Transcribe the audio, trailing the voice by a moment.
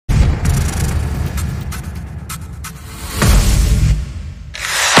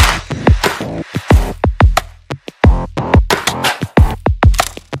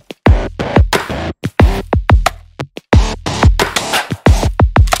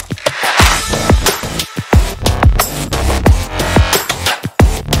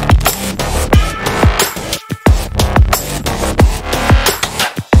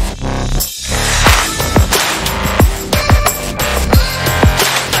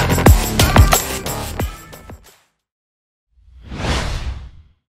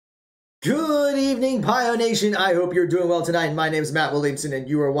Good evening, Pio Nation. I hope you're doing well tonight. My name is Matt Williamson, and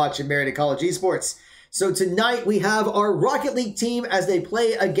you are watching Marietta College Esports. So tonight we have our Rocket League team as they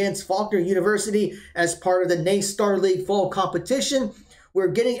play against Faulkner University as part of the NACE Starleague Fall competition. We're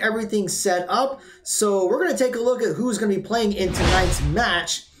getting everything set up. So we're going to take a look at who's going to be playing in tonight's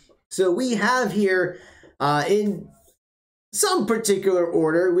match. So we have here in some particular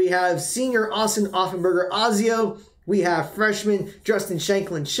order, we have senior Austin Offenberger Ozio, we have freshman Justin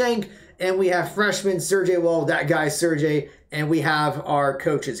Shanklin Shank, and we have freshman Sergey Wall, that guy Sergey, and we have our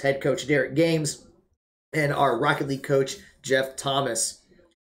coaches, head coach Derek Games, and our Rocket League coach Jeff Thomas.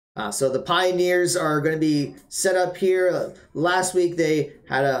 So the Pioneers are going to be set up here. Last week they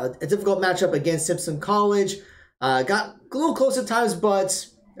had a difficult matchup against Simpson College. Got a little close at times, but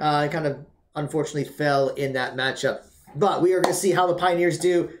kind of unfortunately fell in that matchup. But we are going to see how the Pioneers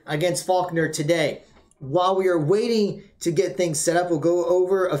do against Faulkner today. While we are waiting to get things set up, we'll go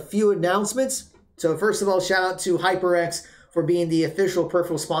over a few announcements. So first of all, shout out to HyperX for being the official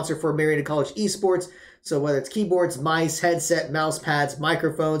peripheral sponsor for Marietta College Esports. So whether it's keyboards, mice, headset, mouse pads,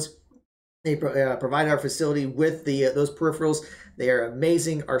 microphones, they provide our facility with those peripherals. They are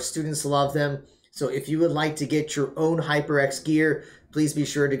amazing. Our students love them. So if you would like to get your own HyperX gear, please be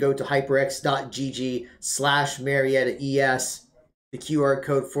sure to go to hyperx.gg/MariettaES. The QR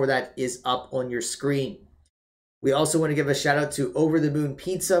code for that is up on your screen. We also want to give a shout out to Over the Moon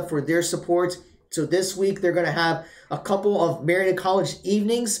Pizza for their support. So this week they're going to have a couple of Marietta College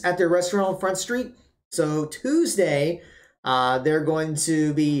evenings at their restaurant on Front Street. So Tuesday, they're going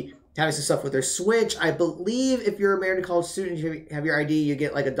to be having some stuff with their Switch. I believe if you're a Marietta College student, you have your ID, you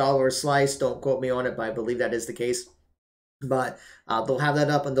get like $1 a slice. Don't quote me on it, but I believe that is the case. But they'll have that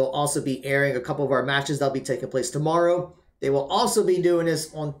up, and they'll also be airing a couple of our matches that'll be taking place tomorrow. They will also be doing this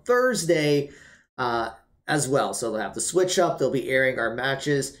on Thursday as well. So they'll have the Switch up. They'll be airing our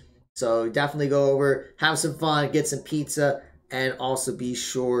matches. So definitely go over, have some fun, get some pizza, and also be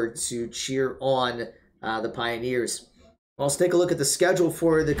sure to cheer on the Pioneers. Also take a look at the schedule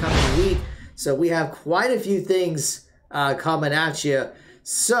for the coming week. So we have quite a few things coming at you.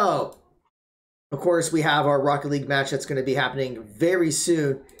 So, of course, we have our Rocket League match that's going to be happening very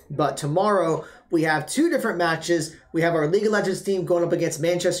soon. But tomorrow, we have two different matches. We have our League of Legends team going up against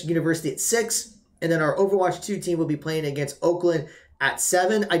Manchester University at 6. And then our Overwatch 2 team will be playing against Oakland at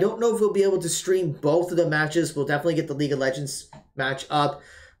 7. I don't know if we'll be able to stream both of the matches. We'll definitely get the League of Legends match up.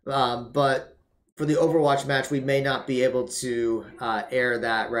 But for the Overwatch match, we may not be able to air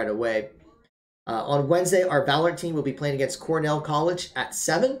that right away. On Wednesday, our Valorant team will be playing against Cornell College at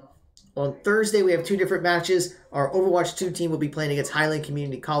 7. On Thursday, we have two different matches. Our Overwatch 2 team will be playing against Highland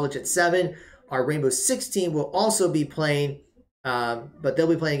Community College at 7. Our Rainbow Six team will also be playing, but they'll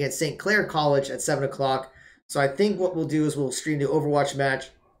be playing against St. Clair College at 7 o'clock. So I think what we'll do is we'll stream the Overwatch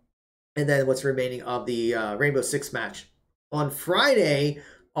match and then what's remaining of the Rainbow Six match. On Friday,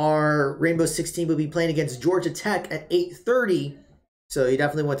 our Rainbow Six team will be playing against Georgia Tech at 8:30. So you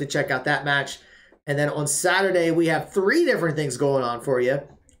definitely want to check out that match. And then on Saturday, we have three different things going on for you.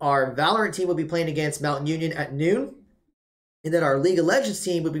 Our Valorant team will be playing against Mountain Union at noon. And then our League of Legends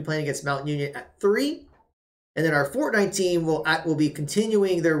team will be playing against Mountain Union at 3. And then our Fortnite team will be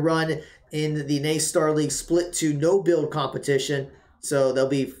continuing their run in the NACE Starleague Split 2 No Build competition. So they'll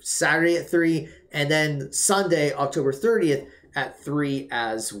be Saturday at 3 and then Sunday, October 30th at 3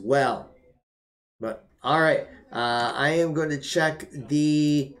 as well. But all right, I am going to check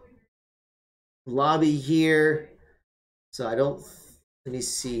the lobby here. So I don't... Let me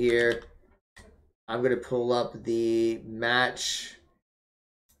see here. I'm going to pull up the match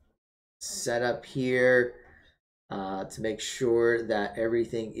setup here to make sure that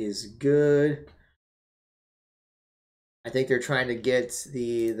everything is good. I think they're trying to get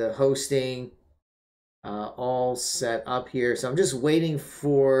the hosting all set up here. So I'm just waiting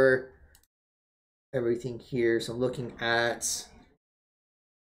for everything here. So I'm looking at...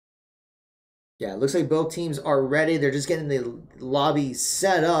 Yeah, it looks like both teams are ready. They're just getting the lobby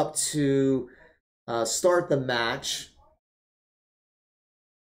set up to start the match.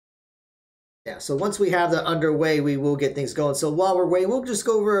 Yeah, so once we have that underway, we will get things going. So while we're waiting, we'll just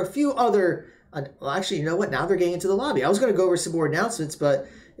go over a few other... well, actually, you know what? Now they're getting into the lobby. I was going to go over some more announcements, but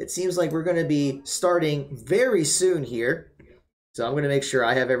it seems like we're going to be starting very soon here. So I'm going to make sure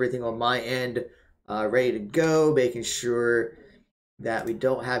I have everything on my end ready to go, making sure that we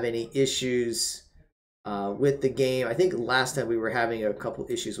don't have any issues with the game. I think last time we were having a couple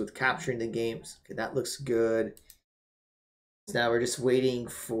issues with capturing the games. Okay, that looks good. So now we're just waiting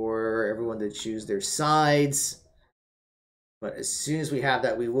for everyone to choose their sides. But as soon as we have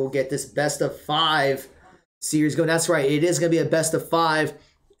that, we will get this best of 5 series going. That's right, it is going to be a best of 5.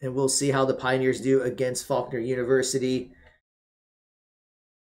 And we'll see how the Pioneers do against Faulkner University.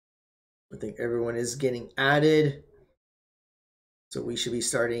 I think everyone is getting added. So we should be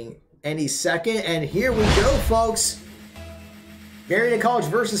starting any second. And here we go, folks. Marietta College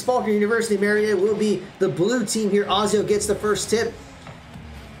versus Faulkner University. Marietta will be the blue team here. Ozio gets the first tip.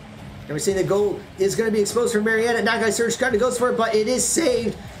 And we're seeing the goal is going to be exposed for Marietta. That guy Surge kind of goes for it, but it is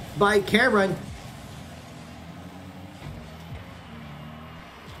saved by Cameron.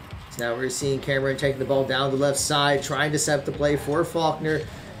 So now we're seeing Cameron taking the ball down the left side, trying to set up the play for Faulkner.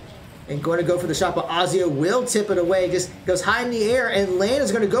 And going to go for the shot, but Ozio will tip it away. Just goes high in the air, and Land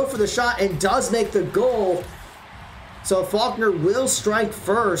is going to go for the shot and does make the goal. So Faulkner will strike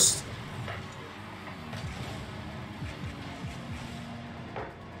first.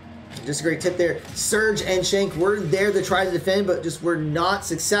 Just a great tip there. Surge and Shank were there to try to defend, but just were not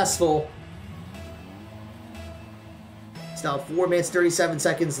successful. It's now 4 minutes, 37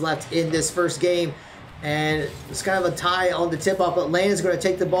 seconds left in this first game. And it's kind of a tie on the tip-off, but Land's going to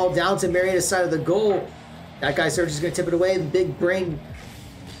take the ball down to Marietta's side of the goal. That guy Surge is going to tip it away. The big brain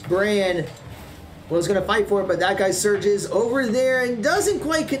Brand was going to fight for it, but that guy Surge is over there and doesn't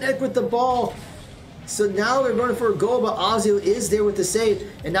quite connect with the ball. So now they're going for a goal, but Ozio is there with the save.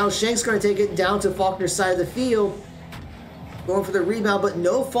 And now Shank's going to take it down to Faulkner's side of the field. Going for the rebound, but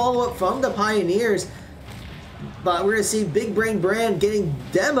no follow-up from the Pioneers. But we're going to see Big Brain Brand getting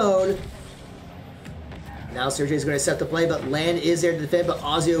demoed. Now Sergey is going to set the play, but Land is there to defend, but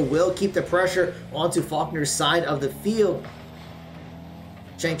Ozio will keep the pressure onto Faulkner's side of the field.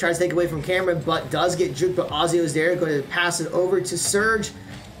 Shank tries to take away from Cameron, but does get juked, but Ozio is there, going to pass it over to Surge.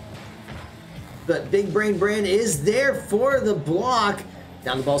 But Big Brain Brand is there for the block.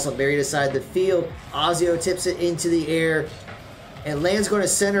 Now the ball's on Marietta's side of the field. Ozio tips it into the air. And Land's going to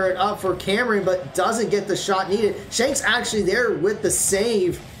center it up for Cameron, but doesn't get the shot needed. Shank's actually there with the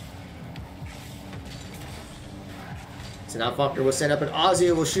save. So now Faulkner will set up, and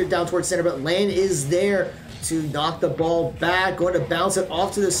Ozio will shoot down towards center, but Land is there to knock the ball back. Going to bounce it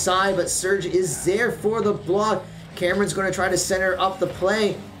off to the side, but Surge is there for the block. Cameron's going to try to center up the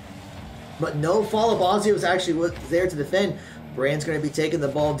play, but no follow-up. Ozio was actually there to defend. Brand's going to be taking the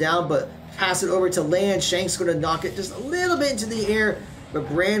ball down, but pass it over to Land. Shank's going to knock it just a little bit into the air, but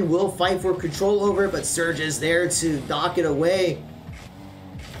Brand will fight for control over it, but Surge is there to knock it away.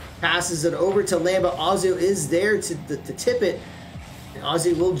 Passes it over to Land, but Ozio is there to tip it. And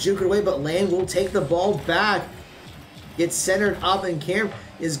Ozio will juke it away, but Land will take the ball back. Gets centered up, and Cam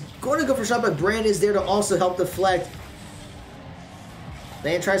is going to go for a shot, but Brand is there to also help deflect.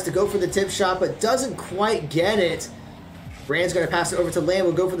 Land tries to go for the tip shot, but doesn't quite get it. Brand's going to pass it over to Land,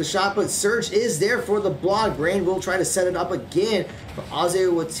 will go for the shot, but Surge is there for the block. Brand will try to set it up again, but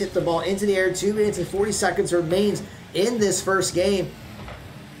Ozio will tip the ball into the air. 2 minutes and 40 seconds remains in this first game.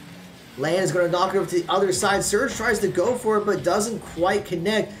 Land is going to knock it over to the other side. Surge tries to go for it, but doesn't quite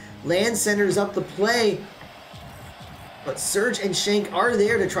connect. Land centers up the play, but Surge and Shank are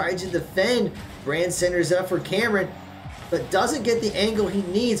there to try to defend. Brand centers it up for Cameron, but doesn't get the angle he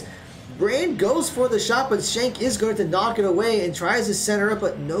needs. Brand goes for the shot, but Shank is going to knock it away and tries to center up,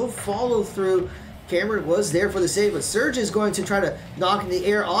 but no follow through. Cameron was there for the save, but Surge is going to try to knock in the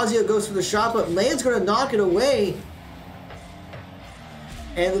air. Ozio goes for the shot, but Land's going to knock it away.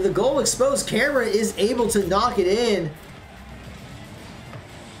 And with the goal exposed, Cameron is able to knock it in.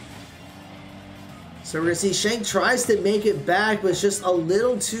 So we're going to see Shank tries to make it back, but it's just a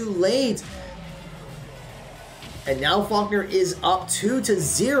little too late. And now Faulkner is up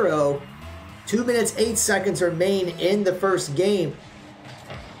 2-0. 2 minutes, 8 seconds remain in the first game.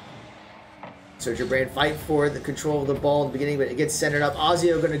 Surge Brand fight for the control of the ball in the beginning, but it gets centered up.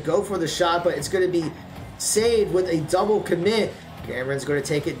 Ozio going to go for the shot, but it's going to be saved with a double commit. Cameron's going to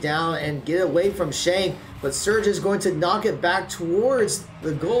take it down and get away from Shank, but Surge is going to knock it back towards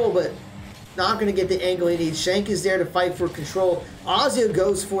the goal, but not going to get the angle he needs. Shank is there to fight for control. Ozio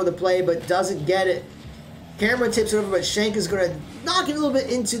goes for the play, but doesn't get it. Cameron tips it over, but Shank is going to knock it a little bit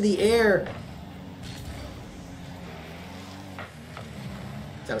into the air.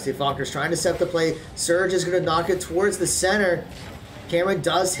 So see Faulkner's trying to set the play. Surge is going to knock it towards the center. Cameron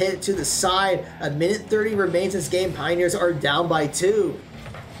does hit it to the side. 1:30 remains in this game. Pioneers are down by 2.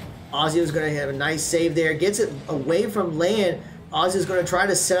 Ozio is going to have a nice save there. Gets it away from Land. Ozio is going to try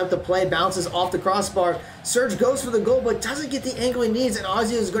to set up the play. Bounces off the crossbar. Surge goes for the goal, but doesn't get the angle he needs. And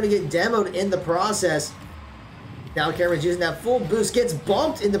Ozio is going to get demoed in the process. Now Cameron's using that full boost. Gets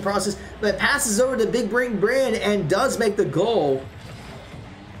bumped in the process, but passes over to Big Brain Brand and does make the goal.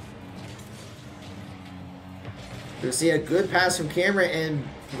 You'll see a good pass from Cameron, and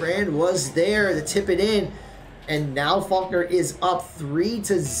Brand was there to tip it in. and now Faulkner is up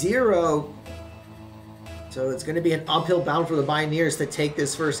 3-0. So it's going to be an uphill bound for the Pioneers to take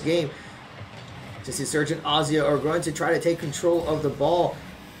this first game. Since Surge and Ozio are going to try to take control of the ball.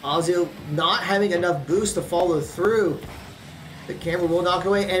 Ozio not having enough boost to follow through. The camera will knock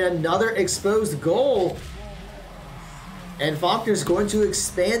away, and another exposed goal. And Faulkner's going to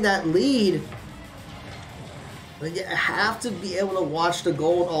expand that lead. But you have to be able to watch the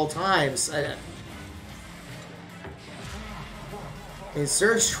goal at all times. And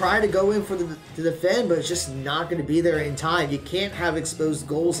Surge tried to go in for the defend, but it's just not going to be there in time. You can't have exposed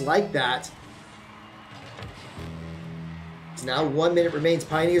goals like that. So now 1 minute remains.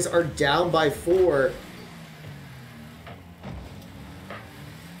 Pioneers are down by 4.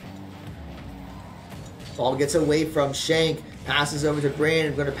 Ball gets away from Shank. Passes over to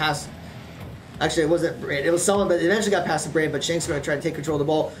Brand. Going to pass. Actually, it wasn't Brand. It was someone, but it eventually got past to Brand. But Shank's going to try to take control of the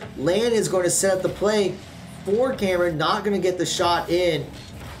ball. Land is going to set up the play for Cameron. Not going to get the shot in.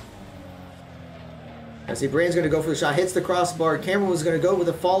 I see Brand's going to go for the shot. Hits the crossbar. Cameron was going to go with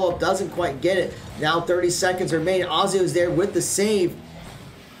a follow-up. Doesn't quite get it. Now 30 seconds remain. Ozio's there with the save.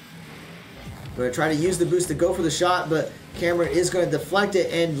 Going to try to use the boost to go for the shot, but Cameron is going to deflect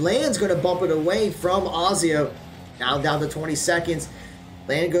it, and Land's going to bump it away from Ozio. Now down to 20 seconds.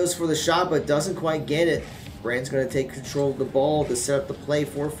 Land goes for the shot, but doesn't quite get it. Brand's going to take control of the ball to set up the play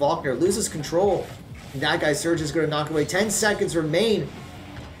for Faulkner. Loses control. And that guy, Surge, is going to knock away. 10 seconds remain.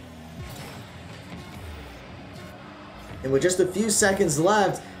 And with just a few seconds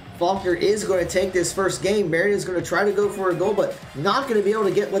left, Faulkner is going to take this first game. Marietta is going to try to go for a goal, but not going to be able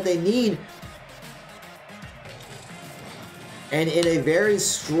to get what they need. And in a very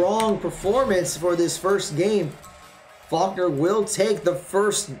strong performance for this first game, Faulkner will take the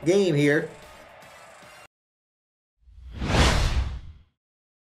first game here.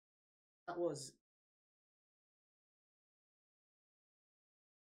 That was...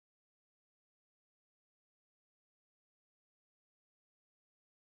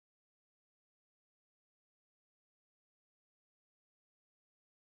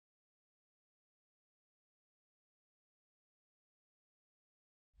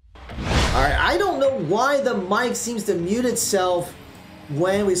 Alright, I don't know why the mic seems to mute itself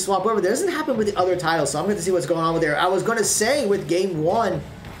when we swap over. That doesn't happen with the other titles, so I'm going to see what's going on with there. I was going to say with Game 1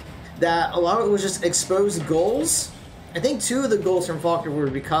 that a lot of it was just exposed goals. I think 2 of the goals from Faulkner were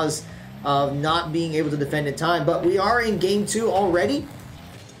because of not being able to defend in time, but we are in Game 2 already.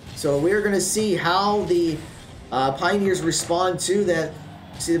 So we're going to see how the Pioneers respond to that.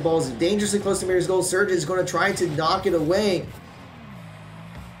 See, the ball is dangerously close to Maria's goal. Surge is going to try to knock it away,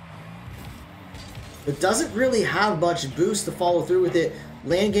 but doesn't really have much boost to follow through with it.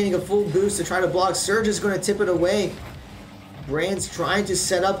 Land gaining a full boost to try to block. Surge is going to tip it away. Brand's trying to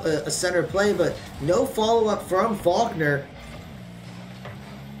set up a center play, but no follow-up from Faulkner.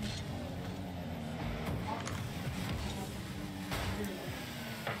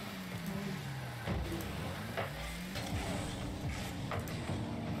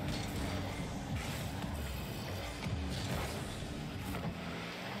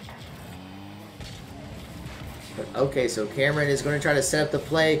 Okay, so Cameron is going to try to set up the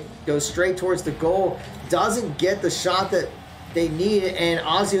play, goes straight towards the goal, doesn't get the shot that they need, and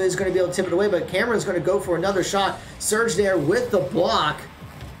Ozio is going to be able to tip it away, but Cameron's going to go for another shot. Surge there with the block.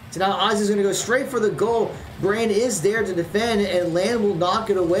 So now Ozio's going to go straight for the goal. Brand is there to defend, and Land will knock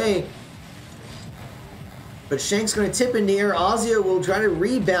it away. But Shank's going to tip in the air. Ozio will try to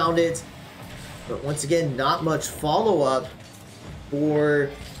rebound it, but once again, not much follow-up for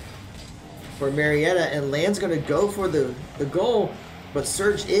Marietta, and Land's going to go for the goal, but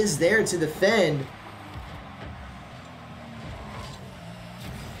Surge is there to defend.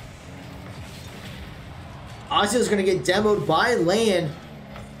 Ozio's going to get demoed by Land.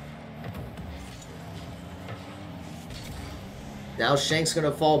 Now Shank's going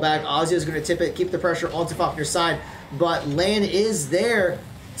to fall back. Ozio's going to tip it, keep the pressure onto Faulkner's side, but Land is there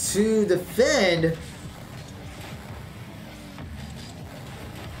to defend.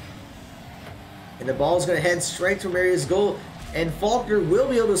 And the ball is going to head straight to Marietta's goal. And Faulkner will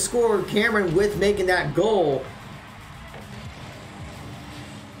be able to score. Cameron with making that goal.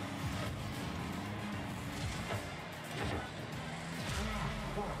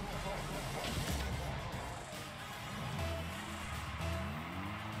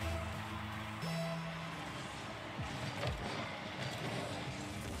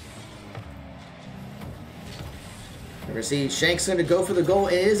 We're see Shank's going to go for the goal.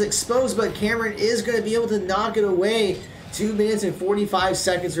 It is exposed, but Cameron is going to be able to knock it away. 2 minutes and 45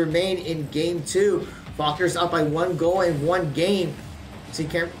 seconds remain in Game 2. Faulkner's up by 1 goal and 1 game. See,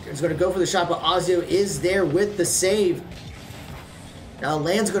 Cameron's going to go for the shot, but Ozio is there with the save. Now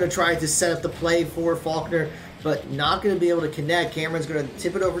Land's going to try to set up the play for Faulkner, but not going to be able to connect. Cameron's going to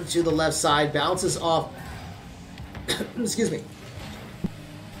tip it over to the left side, bounces off. Excuse me.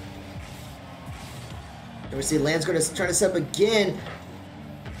 And we see Land's going to try to set up again.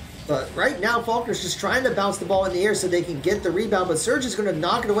 But right now, Faulkner's just trying to bounce the ball in the air so they can get the rebound. But Surge is going to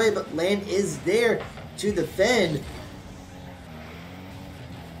knock it away, but Land is there to defend.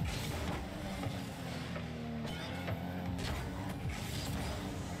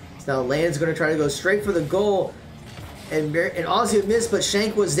 So now Land's going to try to go straight for the goal. And Ozzy missed, but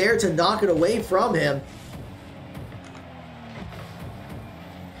Shank was there to knock it away from him.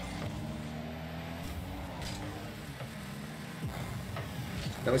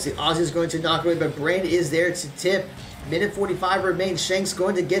 Now we see Ozzy's going to knock away, but Brand is there to tip. Minute 45 remains. Shank's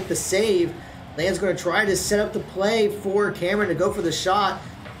going to get the save. Land's going to try to set up the play for Cameron to go for the shot.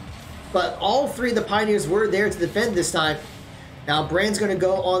 But all three of the Pioneers were there to defend this time. Now Brand's going to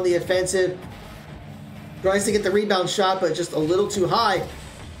go on the offensive. Tries to get the rebound shot, but just a little too high.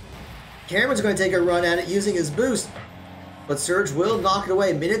 Cameron's going to take a run at it using his boost. But Surge will knock it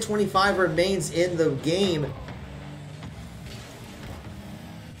away. Minute 25 remains in the game.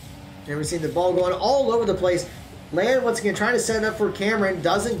 And we've seen the ball going all over the place. Land once again trying to set it up for Cameron.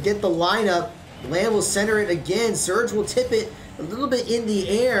 Doesn't get the lineup. Land will center it again. Surge will tip it a little bit in the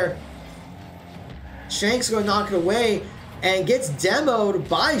air. Shank's going to knock it away and gets demoed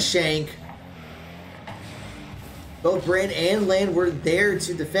by Shank. Both Brand and Land were there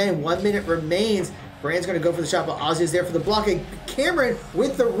to defend. 1 minute remains. Brand's going to go for the shot, but Ozzy is there for the block. And Cameron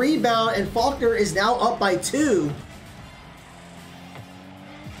with the rebound, and Faulkner is now up by 2.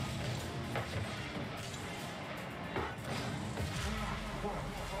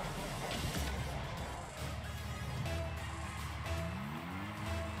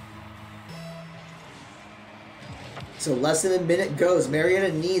 So less than a minute goes.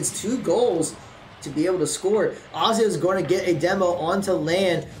 Marietta needs 2 goals to be able to score. Ozzy is going to get a demo onto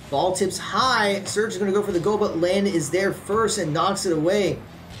Land. Ball tips high. Surge is going to go for the goal, but Land is there first and knocks it away.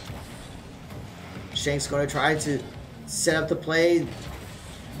 Shank's going to try to set up the play,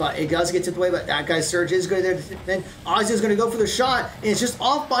 but it does get tipped away, but that guy Surge is going to defend. Ozzy is going to go for the shot, and it's just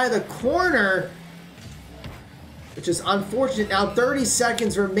off by the corner, which is unfortunate. Now 30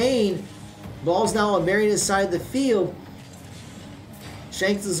 seconds remain. Ball's now on Marietta's side of the field.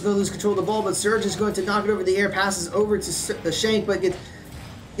 Shank is going to lose control of the ball, but Surge is going to knock it over the air. Passes over to Shank, but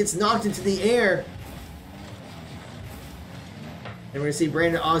gets knocked into the air. And we're going to see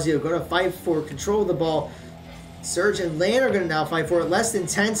Brandon Ozio going to fight for control of the ball. Surge and Land are going to now fight for it. Less than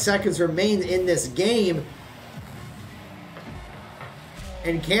 10 seconds remain in this game.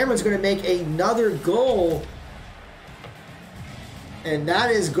 And Cameron's going to make another goal. And that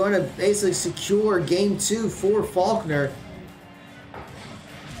is going to basically secure game 2 for Faulkner.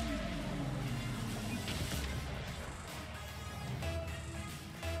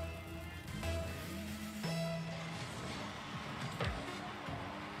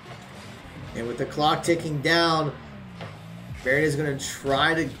 And with the clock ticking down, Barrett is going to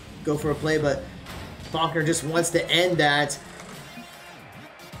try to go for a play, but Faulkner just wants to end that.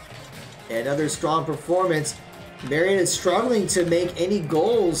 Another strong performance. Marion is struggling to make any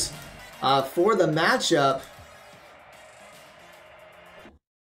goals for the matchup.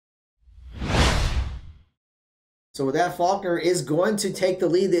 So with that, Faulkner is going to take the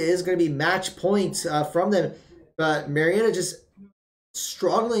lead. There is going to be match points from them. But Marietta just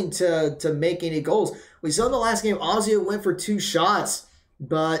struggling to make any goals. We saw in the last game, Ozio went for 2 shots,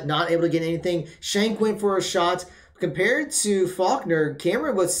 but not able to get anything. Shank went for a shot. Compared to Faulkner,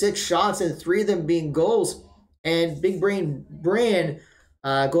 Cameron with 6 shots and 3 of them being goals. And Big Brain Brand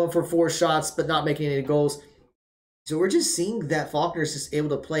going for 4 shots, but not making any goals. So we're just seeing that Faulkner is just able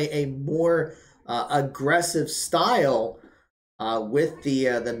to play a more aggressive style with the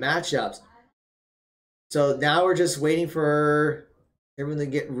matchups. So now we're just waiting for everyone to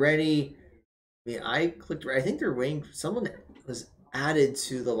get ready. I mean, I clicked. I think they're waiting. Someone was added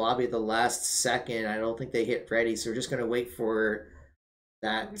to the lobby at the last second. I don't think they hit ready, so we're just gonna wait for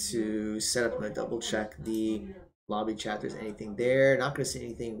that to set up. I'm gonna double check the lobby chat. If there's anything there. Not gonna see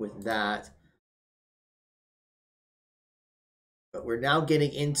anything with that. But we're now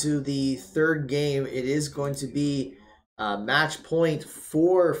getting into the 3rd game. It is going to be match point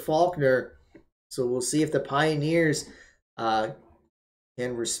for Faulkner. So we'll see if the Pioneers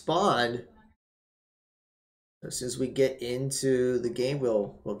can respond. As soon as we get into the game,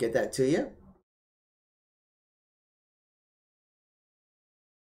 we'll get that to you.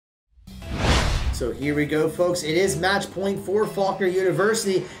 So here we go, folks. It is match point for Faulkner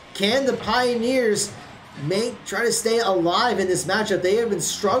University. Can the Pioneers try to stay alive in this matchup? They have been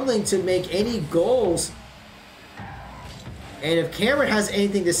struggling to make any goals. And if Cameron has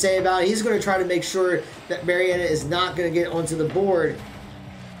anything to say about it, he's going to try to make sure that Marietta is not going to get onto the board.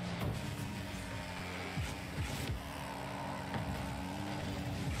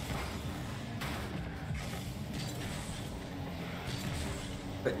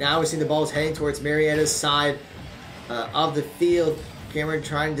 But now we're seeing the ball's heading towards Marietta's side of the field. Cameron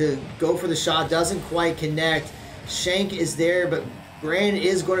trying to go for the shot, doesn't quite connect. Shank is there, but Brand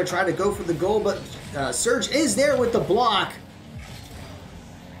is going to try to go for the goal, but Surge is there with the block.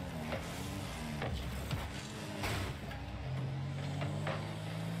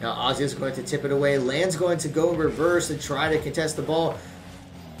 Now Ozzy is going to tip it away. Land's going to go reverse and try to contest the ball.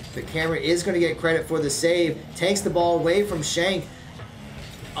 But Cameron is going to get credit for the save. Takes the ball away from Shank.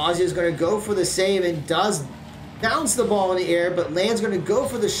 Ozzy is going to go for the save and does bounce the ball in the air, but Land's going to go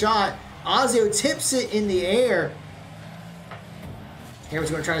for the shot. Ozzy tips it in the air. Cameron's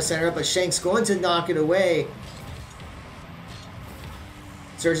going to try to center up, but Shank's going to knock it away.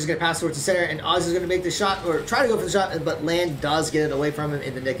 Surge is going to pass towards the center, and Ozzy's going to make the shot, or try to go for the shot, but Land does get it away from him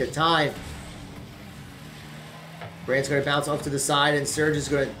in the nick of time. Brand's going to bounce off to the side, and Surge is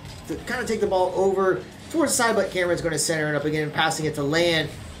going to kind of take the ball over towards the side, but Cameron's going to center it up again, passing it to Land.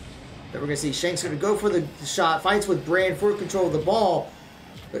 But we're going to see Shank's going to go for the shot, fights with Brand for control of the ball.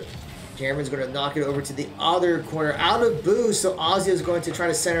 But Cameron's going to knock it over to the other corner, out of boost, so Ozzy is going to try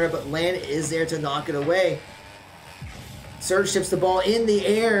to center it, but Land is there to knock it away. Surge tips the ball in the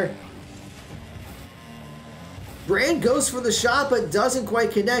air. Brand goes for the shot, but doesn't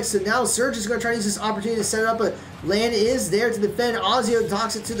quite connect, so now Surge is going to try to use this opportunity to set it up, but Land is there to defend. Ozzy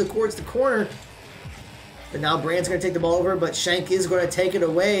knocks it towards the corner. But now Brand's going to take the ball over, but Shank is going to take it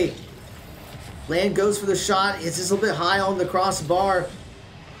away. Land goes for the shot. It's just a little bit high on the crossbar.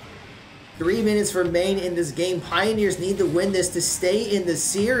 3 minutes remain in this game. Pioneers need to win this to stay in the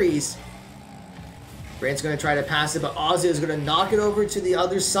series. Brand's going to try to pass it, but Ozzy is going to knock it over to the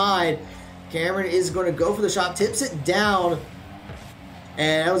other side. Cameron is going to go for the shot, tips it down.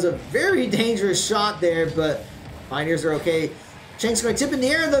 And that was a very dangerous shot there, but Pioneers are okay. Shank's going to tip in the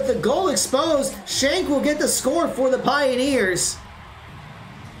air, the goal exposed. Shank will get the score for the Pioneers.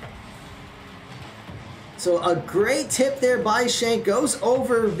 So a great tip there by Shank, goes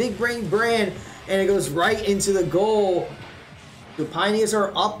over Big Brain Brand, and it goes right into the goal. The Pioneers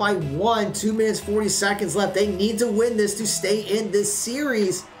are up by 1, 2 minutes, 40 seconds left. They need to win this to stay in this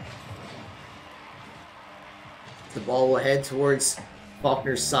series. The ball will head towards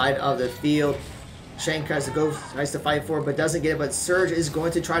Faulkner's side of the field. Shank tries to fight for it, but doesn't get it. But Surge is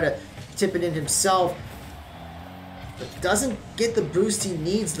going to try to tip it in himself, but doesn't get the boost he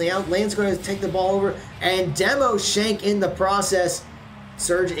needs. Land's going to take the ball over and demo Shank in the process.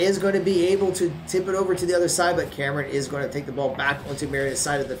 Surge is going to be able to tip it over to the other side, but Cameron is going to take the ball back onto Marietta's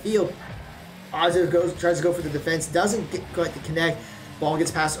side of the field. Ozzy tries to go for the defense, doesn't quite connect. Ball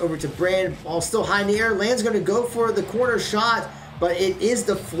gets passed over to Brand. Ball still high in the air. Land's going to go for the corner shot, but it is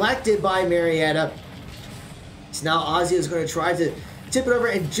deflected by Marietta. So now Ozzy is going to try to tip it over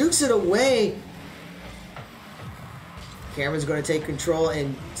and jukes it away. Cameron's going to take control,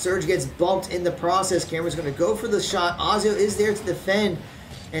 and Surge gets bumped in the process. Cameron's going to go for the shot. Ozzy is there to defend,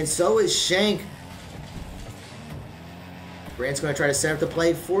 and so is Shank. Brand's going to try to set up the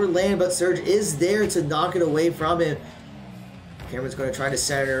play for Land, but Surge is there to knock it away from him. Cameron's going to try to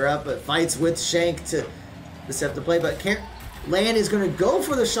set her up, but fights with Shank to set the play. But Land is going to go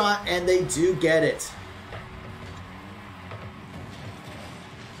for the shot, and they do get it.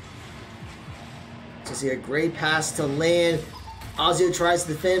 So see a great pass to Land. Ozzy tries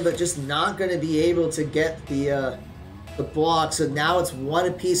to defend, but just not going to be able to get the block. So now it's 1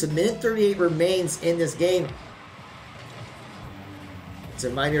 apiece. 1:38 remains in this game. As a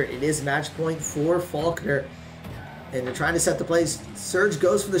reminder, it is match point for Faulkner. And they're trying to set the play. Surge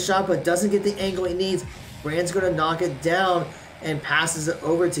goes for the shot, but doesn't get the angle he needs. Brand's going to knock it down and passes it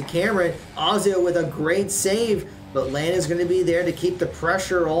over to Cameron. Ozzy with a great save, but Land is going to be there to keep the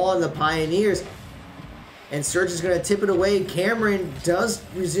pressure on the Pioneers. And Surge is going to tip it away. Cameron does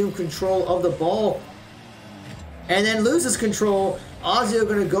resume control of the ball and then loses control. Ozzy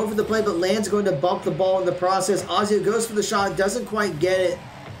going to go for the play, but Land's going to bump the ball in the process. Ozzy goes for the shot, doesn't quite get it.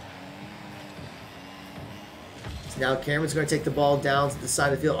 Now Cameron's going to take the ball down to the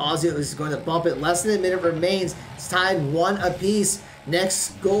side of the field. Ozzy is going to bump it. Less than a minute remains. It's tied 1 apiece.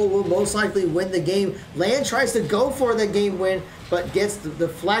 Next goal will most likely win the game. Land tries to go for the game win, but gets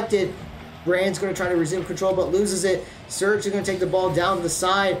deflected. Brand's going to try to resume control, but loses it. Surge is going to take the ball down to the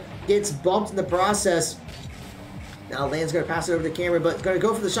side. Gets bumped in the process. Now Land's going to pass it over to Cameron, but going to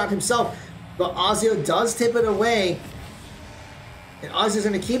go for the shot himself. But Ozio does tip it away. And Ozio's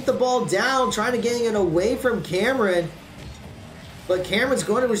going to keep the ball down, trying to get it away from Cameron. But Cameron's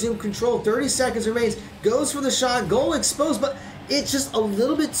going to resume control. 30 seconds remains. Goes for the shot. Goal exposed, but it's just a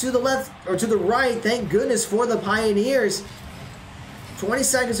little bit to the left, or to the right. Thank goodness for the Pioneers. 20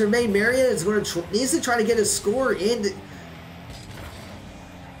 seconds remain. Marietta is going to needs to try to get a score in.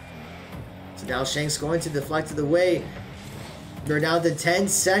 So now Shank's going to deflect it away. They're down to 10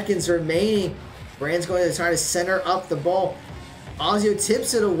 seconds remaining. Brand's going to try to center up the ball. Ozio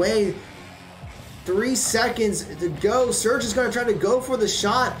tips it away. 3 seconds to go. Surge is going to try to go for the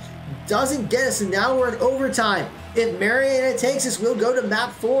shot. Doesn't get us, and now we're in overtime. If Marietta takes this, we'll go to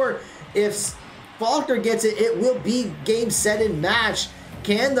map 4. If Faulkner gets it, it will be game, set, and match.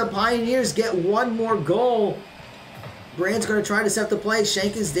 Can the Pioneers get one more goal? Brand's going to try to set the play.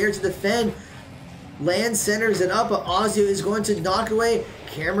 Shank is there to defend. Land centers it up, but Ozio is going to knock away.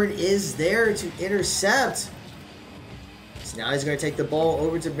 Cameron is there to intercept. So now he's going to take the ball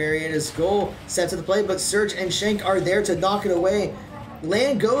over to Marietta's goal. Set to the play, but Surge and Shank are there to knock it away.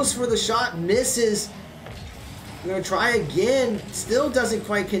 Land goes for the shot, misses. We're going to try again. Still doesn't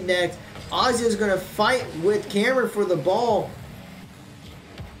quite connect. Ozio is going to fight with Cameron for the ball.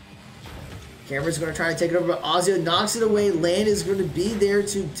 Cameron's going to try to take it over, but Ozio knocks it away. Land is going to be there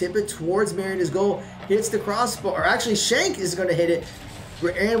to tip it towards Marietta's goal. Hits the crossbar, or actually Shank is going to hit it.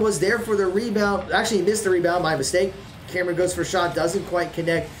 Aaron was there for the rebound. Actually, he missed the rebound, my mistake. Cameron goes for a shot, doesn't quite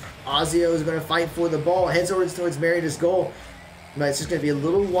connect. Ozio is going to fight for the ball. Heads over towards Marietta's goal. But it's just going to be a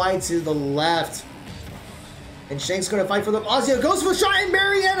little wide to the left. And Shank's going to fight for the... Ozio goes for a shot, and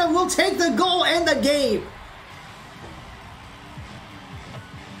Marietta will take the goal and the game.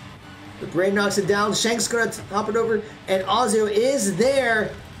 The Brain knocks it down. Shank's going to hop it over, and Ozio is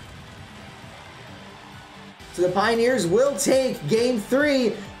there. So the Pioneers will take game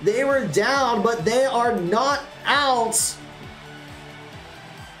 3. They were down, but they are not out.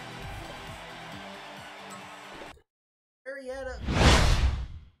 Marietta.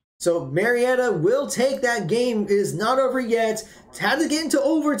 So Marietta will take that game. It is not over yet. Had to get into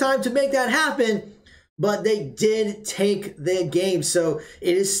overtime to make that happen, but they did take the game. So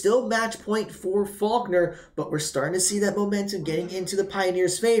it is still match point for Faulkner, but we're starting to see that momentum getting into the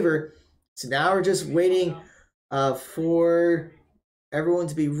Pioneers' favor. So now we're just waiting for everyone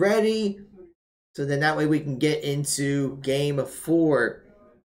to be ready. So then that way we can get into game 4.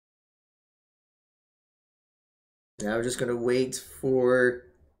 Now we're just going to wait for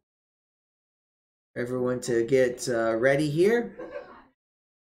everyone to get ready here.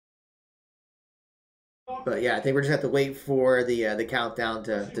 But yeah, I think we're just have to wait for the countdown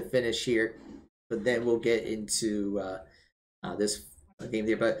to finish here. But then we'll get into this game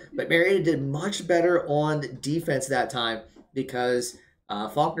here. But Marietta did much better on defense that time because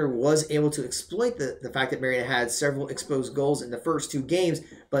Faulkner was able to exploit the fact that Marietta had several exposed goals in the first 2 games,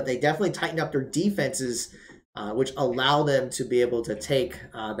 but they definitely tightened up their defenses, which allowed them to be able to take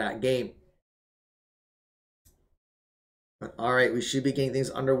that game. All right, we should be getting things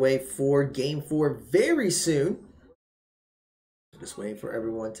underway for game 4 very soon. Just waiting for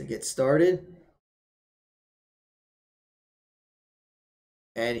everyone to get started.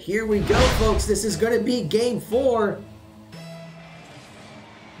 And here we go, folks. This is going to be game 4.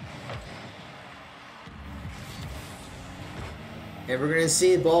 And we're going to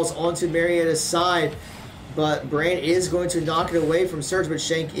see the balls onto Marietta's side. But Brand is going to knock it away from Surge, but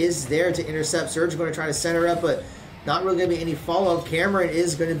Shank is there to intercept. Surge is going to try to center up, but not really going to be any follow-up. Cameron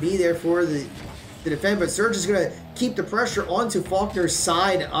is going to be there for the defend, but Surge is going to keep the pressure onto Faulkner's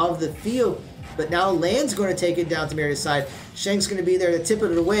side of the field. But now Land's going to take it down to Marietta's side. Shank's going to be there to tip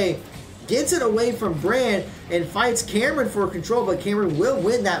it away. Gets it away from Brand and fights Cameron for control, but Cameron will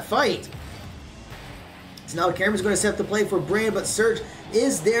win that fight. So now Cameron's going to set the play for Brand, but Surge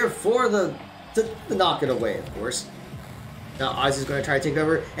is there for to knock it away, of course. Now Oz is going to try to take it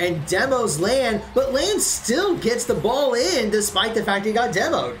over and demos Land, but Land still gets the ball in despite the fact he got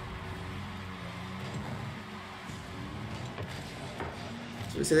demoed.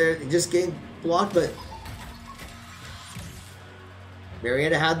 So they're just getting blocked, but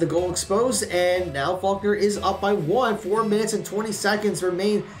Marietta had the goal exposed, and now Faulkner is up by 1. 4 minutes and 20 seconds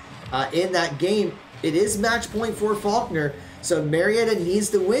remain in that game. It is match point for Faulkner, so Marietta needs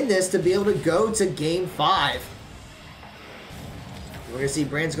to win this to be able to go to game 5. We're going to see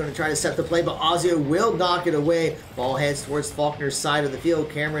Brand's going to try to set the play, but Ozio will knock it away. Ball heads towards Faulkner's side of the field.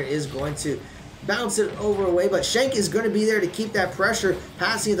 Cameron is going to bounce it over away, but Shank is going to be there to keep that pressure,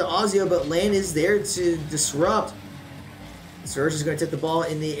 passing it to Ozio, but Land is there to disrupt. Surge is going to tip the ball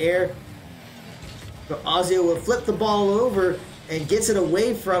in the air, but Ozio will flip the ball over and gets it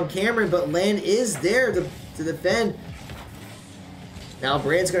away from Cameron, but Land is there to defend. Now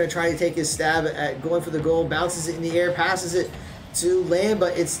Brand's going to try to take his stab at going for the goal, bounces it in the air, passes it to Land,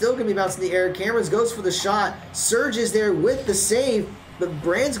 but it's still going to be bouncing in the air. Cameron goes for the shot. Surge is there with the save, but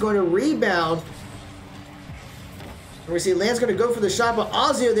Brand's going to rebound. And we see Land's going to go for the shot, but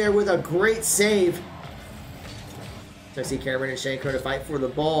Ozio there with a great save. So I see Cameron and Shank going to fight for the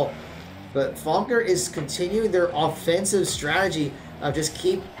ball, but Faulkner is continuing their offensive strategy of just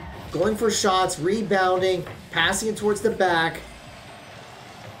keep going for shots, rebounding, passing it towards the back.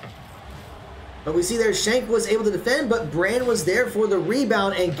 But we see there Shank was able to defend, but Brand was there for the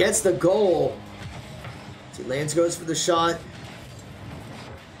rebound and gets the goal. See, Lance goes for the shot.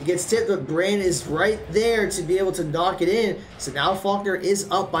 He gets tipped, but Brand is right there to be able to knock it in. So now Faulkner is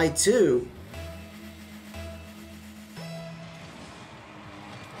up by 2.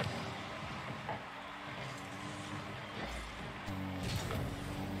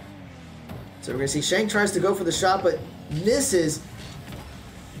 So we're going to see Shank tries to go for the shot, but misses.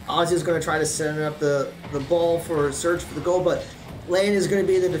 Ozzy's going to try to send up the ball for Surge for the goal, but Land is going to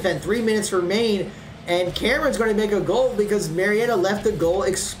be the defend. 3 minutes remain, and Cameron's going to make a goal because Marietta left the goal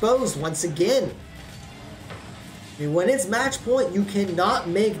exposed once again. I mean, when it's match point, you cannot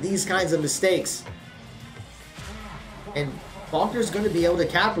make these kinds of mistakes. And Faulkner's going to be able to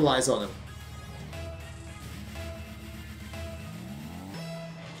capitalize on them.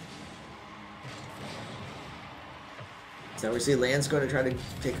 So we see Land's going to try to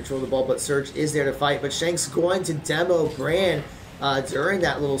take control of the ball, but Surge is there to fight. But Shank's going to demo Brand during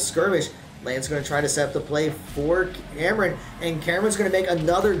that little skirmish. Land's going to try to set up the play for Cameron, and Cameron's going to make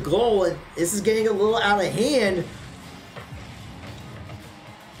another goal, and this is getting a little out of hand.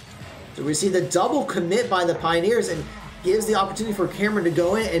 So we see the double commit by the Pioneers, and gives the opportunity for Cameron to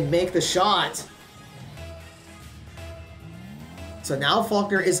go in and make the shot. So now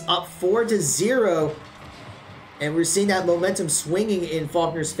Faulkner is up 4-0. And we're seeing that momentum swinging in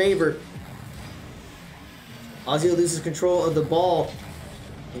Faulkner's favor. Ozzy loses control of the ball,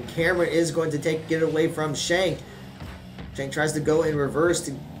 and Cameron is going to get it away from Shank. Shank tries to go in reverse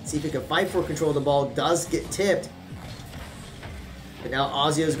to see if he can fight for control of the ball. Does get tipped. But now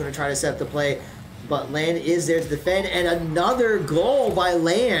Ozzy is going to try to set up the play, but Land is there to defend, and another goal by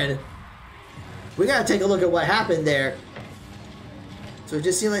Land. We got to take a look at what happened there. So it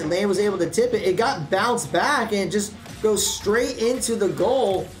just seemed like Land was able to tip it. It got bounced back and just goes straight into the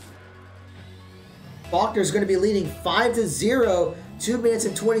goal. Faulkner's going to be leading 5-0. 2 minutes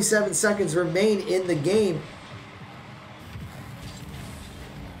and 27 seconds remain in the game.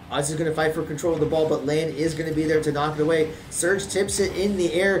 Oz is going to fight for control of the ball, but Land is going to be there to knock it away. Surge tips it in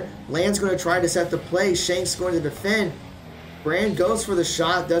the air. Land's going to try to set the play. Shank's going to defend. Brand goes for the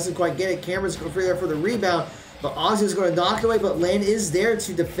shot. Doesn't quite get it. Cameron's going there for the rebound. But Ozzy is going to knock it away, but Land is there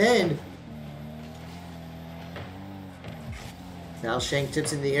to defend. Now Shank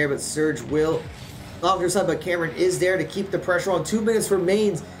tips in the air, but Surge will knock her side, but Cameron is there to keep the pressure on. 2 minutes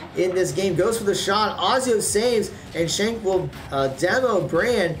remains in this game. Goes for the shot. Ozzy saves, and Shank will demo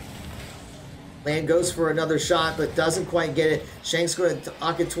Brand. Land goes for another shot, but doesn't quite get it. Shank's going to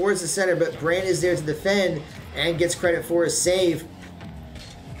knock it towards the center, but Brand is there to defend and gets credit for his save.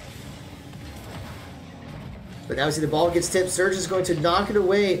 But now we see the ball gets tipped. Surge is going to knock it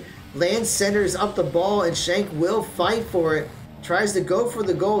away. Land centers up the ball, and Shank will fight for it. Tries to go for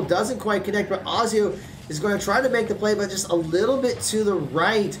the goal. Doesn't quite connect, but Ozzy is going to try to make the play, but just a little bit to the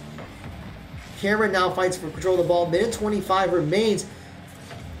right. Cameron now fights for control of the ball. Minute 25 remains.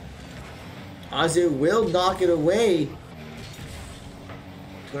 Ozzy will knock it away.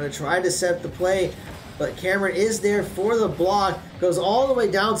 Going to try to set the play, but Cameron is there for the block. Goes all the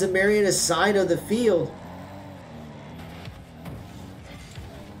way down to Marietta's side of the field.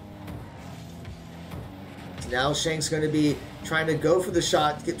 Now Shank's going to be trying to go for the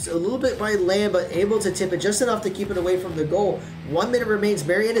shot. Gets a little bit by Land, but able to tip it just enough to keep it away from the goal. 1 minute remains.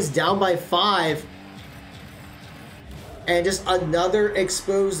 Marietta's down by 5. And just another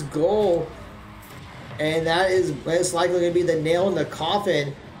exposed goal. And that is most likely going to be the nail in the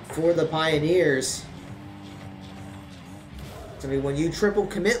coffin for the Pioneers. So, I mean, when you triple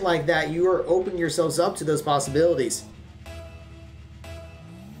commit like that, you are opening yourselves up to those possibilities.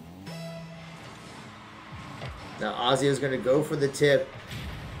 Now Ozzy is going to go for the tip,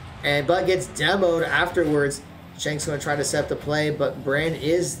 but gets demoed afterwards. Shank's going to try to set the play, but Brand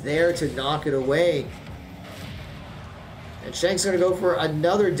is there to knock it away. And Shank's going to go for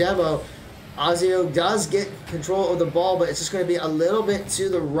another demo, Ozio does get control of the ball, but it's just going to be a little bit to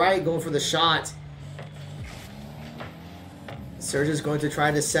the right going for the shot. Serge is going to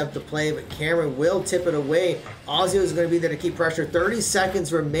try to set the play, but Cameron will tip it away. Ozio is going to be there to keep pressure. 30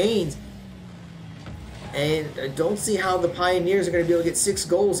 seconds remains. And I don't see how the Pioneers are going to be able to get 6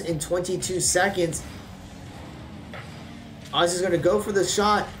 goals in 22 seconds. Ozio's going to go for the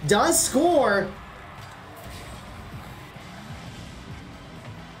shot. Does score.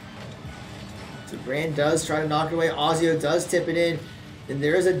 So Brand does try to knock it away. Ozio does tip it in. And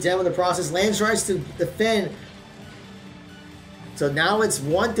there is a demo in the process. Land tries to defend. So now it's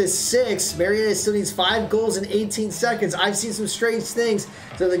 1-6. Marietta still needs 5 goals in 18 seconds. I've seen some strange things.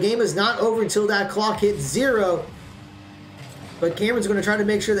 So the game is not over until that clock hits 0. But Cameron's going to try to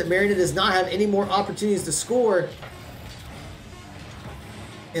make sure that Marietta does not have any more opportunities to score.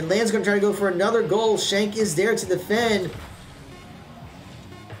 And Land's going to try to go for another goal. Shank is there to defend.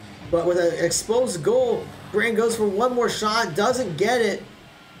 But with an exposed goal, Brand goes for one more shot. Doesn't get it.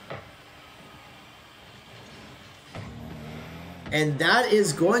 And that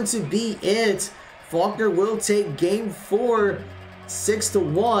is going to be it. Faulkner will take game 4,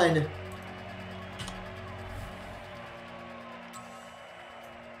 6-1.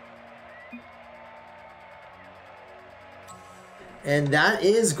 And that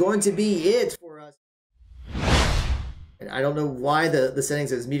is going to be it for us. And I don't know why the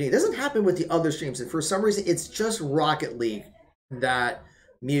settings is muting. It doesn't happen with the other streams. And for some reason, it's just Rocket League that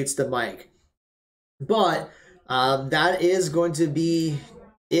mutes the mic. But that is going to be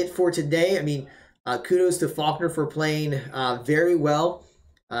it for today. I mean, kudos to Faulkner for playing very well.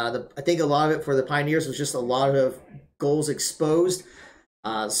 I think a lot of it for the Pioneers was just a lot of goals exposed.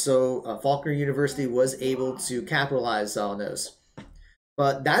 So Faulkner University was able to capitalize on those.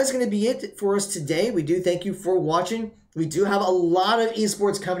 But that is going to be it for us today. We do thank you for watching. We do have a lot of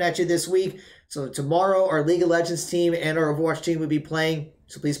esports coming at you this week. So tomorrow, our League of Legends team and our Overwatch team will be playing.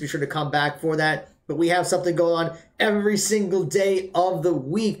 So please be sure to come back for that. But we have something going on every single day of the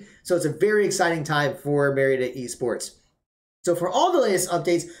week. So it's a very exciting time for Marietta Esports. So for all the latest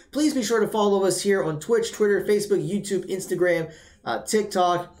updates, please be sure to follow us here on Twitch, Twitter, Facebook, YouTube, Instagram,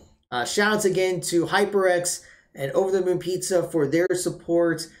 TikTok. Shout outs again to HyperX and Over the Moon Pizza for their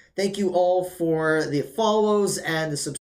support. Thank you all for the follows and the subscribers.